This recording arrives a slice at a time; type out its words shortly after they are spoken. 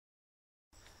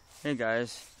Hey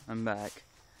guys, I'm back.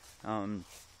 I'm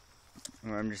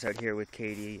just out here with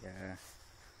Katie,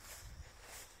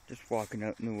 just walking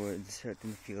out in the woods, out in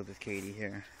the field with Katie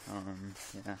here.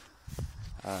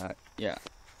 Yeah,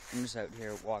 I'm just out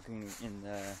here walking in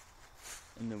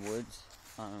the woods.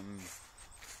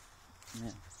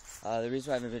 The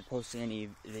reason why I haven't been posting any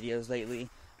videos lately,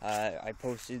 I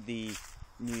posted the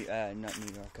Nova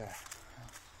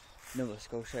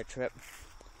Scotia trip.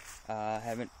 I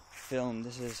haven't filmed.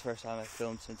 This is the first time I've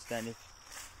filmed since then. If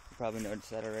you probably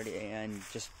noticed that already, and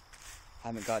just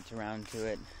haven't got around to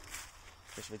it.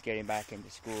 Just with getting back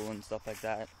into school and stuff like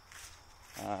that.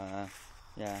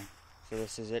 Yeah. So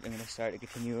this is it. I'm gonna start to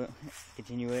continue it.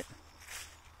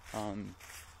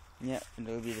 Yeah,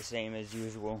 it'll be the same as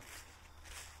usual.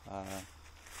 I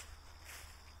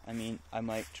mean, I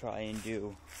might try and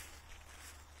do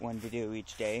one video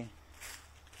each day,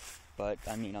 but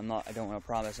I mean, I don't want to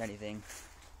promise anything.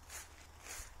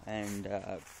 And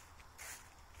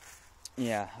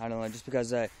yeah, I don't know, just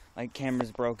because my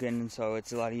camera's broken, so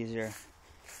it's a lot easier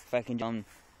if I can,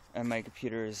 and my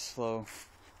computer is slow,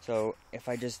 so if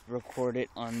I just record it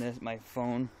on my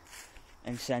phone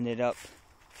and send it up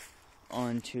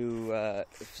onto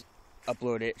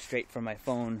upload it straight from my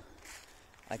phone,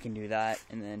 I can do that,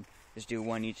 and then just do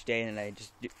one each day, and I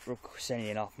just send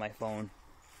it off my phone,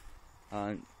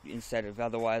 instead of,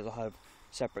 otherwise I'll have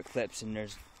separate clips, and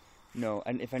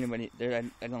and if anybody there,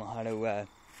 I don't know how to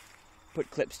put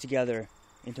clips together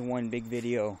into one big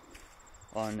video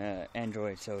on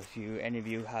Android. So if any of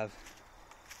you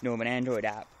know of an Android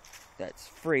app that's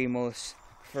free, most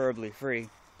preferably free,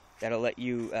 that'll let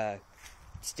you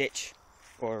stitch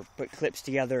or put clips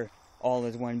together all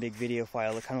as one big video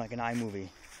file, kind of like an iMovie.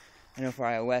 I know for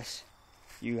iOS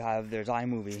there's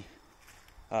iMovie,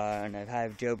 and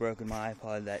I've jailbroken my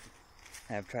iPod that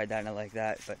I've tried that and I like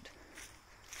that, but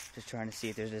just trying to see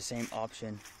if there's the same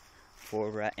option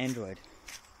for Android.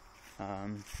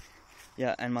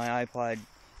 Yeah, and my iPod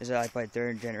is an iPod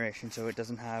 3rd generation, so it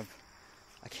doesn't have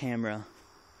a camera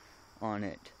on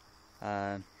it.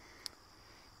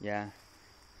 Yeah,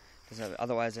 because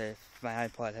otherwise, if my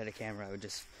iPod had a camera, I would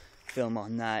just film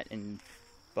on that and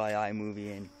buy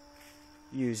iMovie and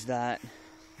use that.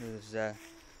 I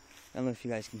don't know if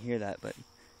you guys can hear that, but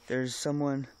there's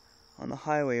someone on the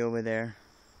highway over there.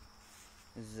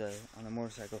 Is on a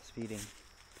motorcycle speeding.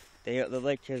 They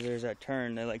like to, there's a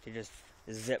turn, they like to just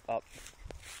zip up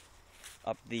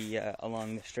the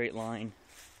along the straight line.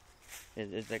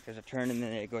 It's like there's a turn and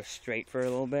then it goes straight for a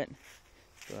little bit.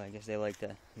 So I guess they like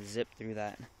to zip through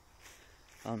that.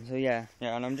 So yeah,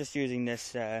 and I'm just using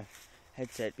this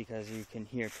headset because you can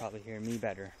probably hear me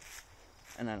better,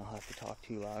 and I don't have to talk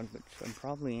too loud, but I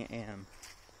probably am,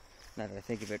 now that I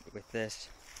think of it, with this.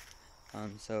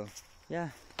 So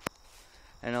yeah.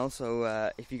 And also,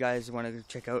 if you guys want to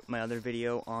check out my other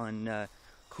video on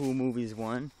Cool Movies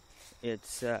 1,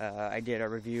 I did a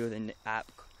review of the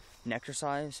app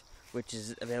Exercise, which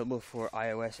is available for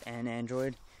iOS and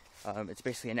Android. It's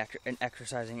basically an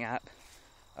exercising app,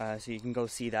 so you can go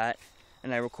see that.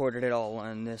 And I recorded it all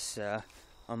on this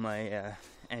on my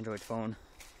Android phone,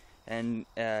 and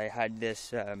I had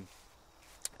this.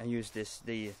 I used this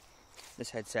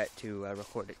headset to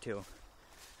record it too,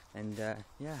 and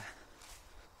yeah.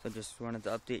 So just wanted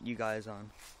to update you guys on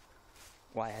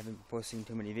why I haven't been posting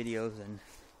too many videos, and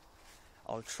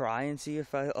I'll try and see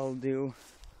if I'll do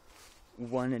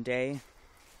one a day.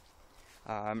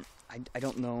 I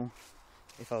don't know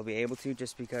if I'll be able to,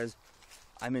 just because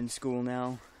I'm in school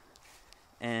now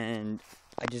and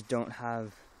I just don't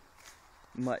have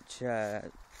much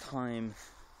time.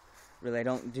 Really, I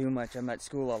don't do much. I'm at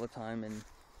school all the time, and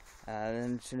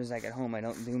then as soon as I get home I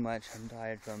don't do much. I'm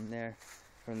tired from the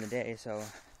day, so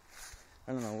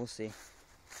I don't know, we'll see.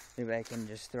 Maybe I can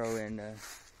just throw in a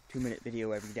 2-minute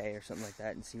video every day or something like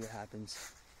that and see what happens.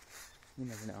 You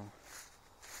never know.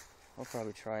 I'll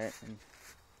probably try it, and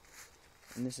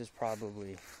this is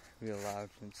probably real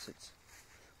loud since it's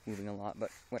moving a lot,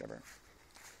 but whatever.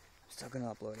 I'm still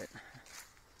gonna upload it.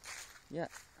 Yeah,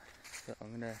 so I'm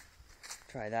gonna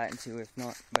try that and see if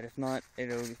not. But if not,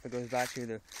 if it goes back to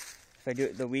if I do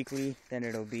it the weekly, then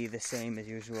it'll be the same as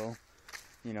usual.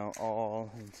 You know,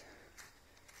 all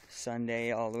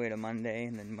Sunday all the way to Monday,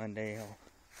 and then Monday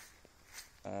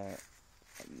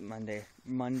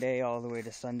all the way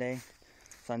to Sunday.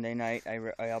 Sunday night I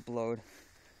upload,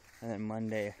 and then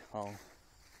Monday I'll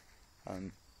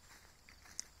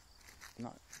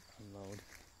not unload.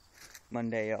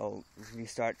 Monday I'll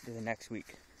restart to the next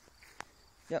week.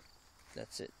 Yep,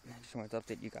 that's it. I just wanted to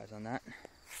update you guys on that.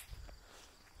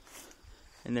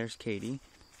 And there's Katie.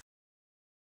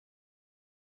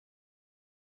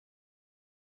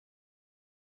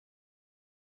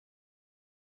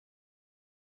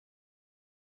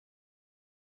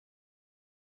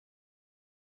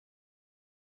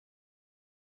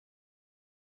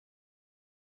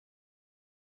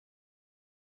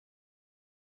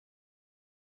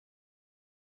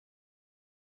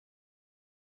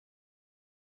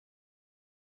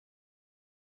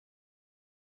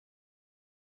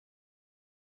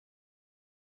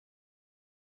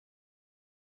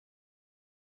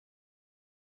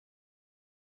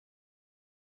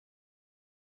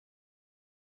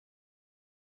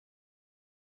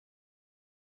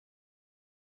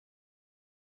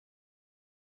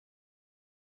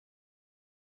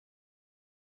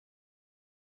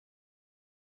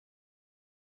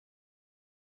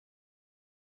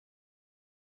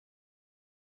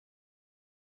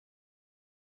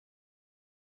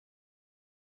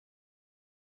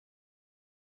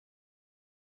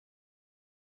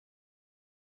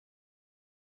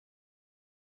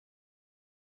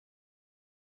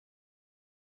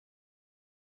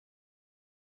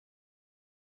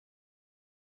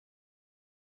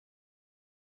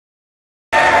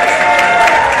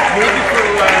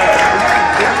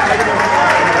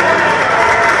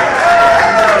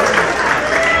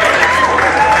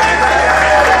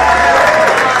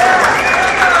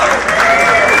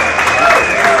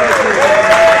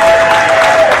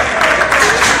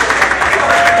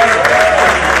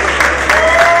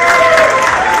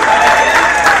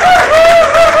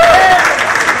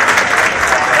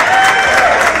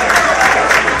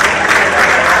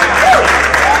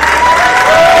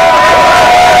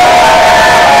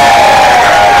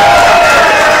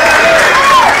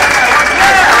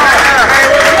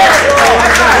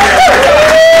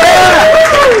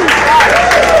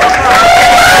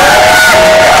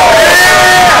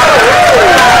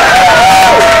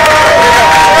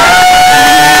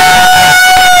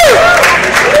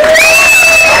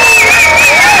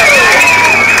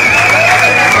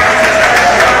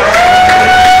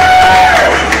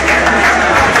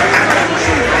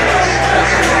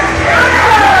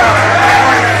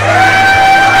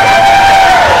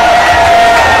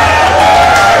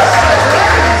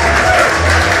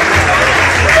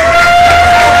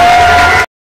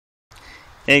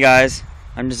 Hey guys,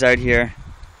 I'm just out here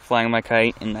flying my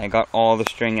kite, and I got all the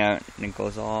string out, and it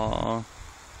goes all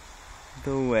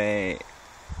the way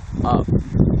up.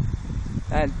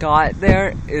 That dot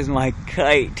there is my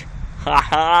kite.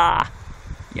 Haha!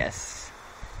 Yes.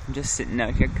 I'm just sitting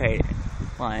out here kiting,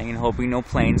 flying, and hoping no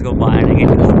planes go by and I get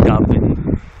hooked up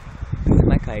and lose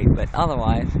my kite, but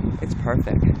otherwise, it's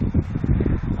perfect.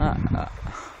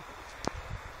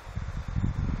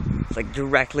 It's like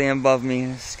directly above me.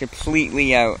 It's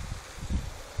completely out.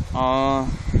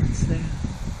 It's there.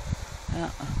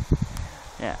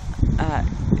 Yeah, that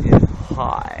is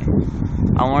high.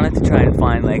 I wanted to try and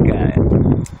find like a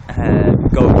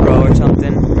GoPro or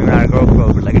something. Maybe not a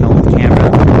GoPro, but like an old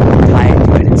camera. Tie it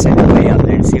to it and send it way up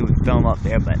there and see if we can film up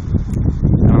there. But I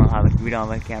don't know how we don't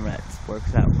have a camera that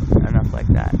works out enough like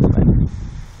that. But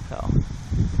so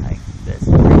like this.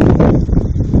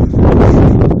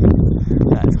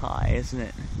 That's high, isn't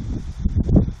it?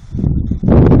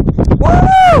 Whoa!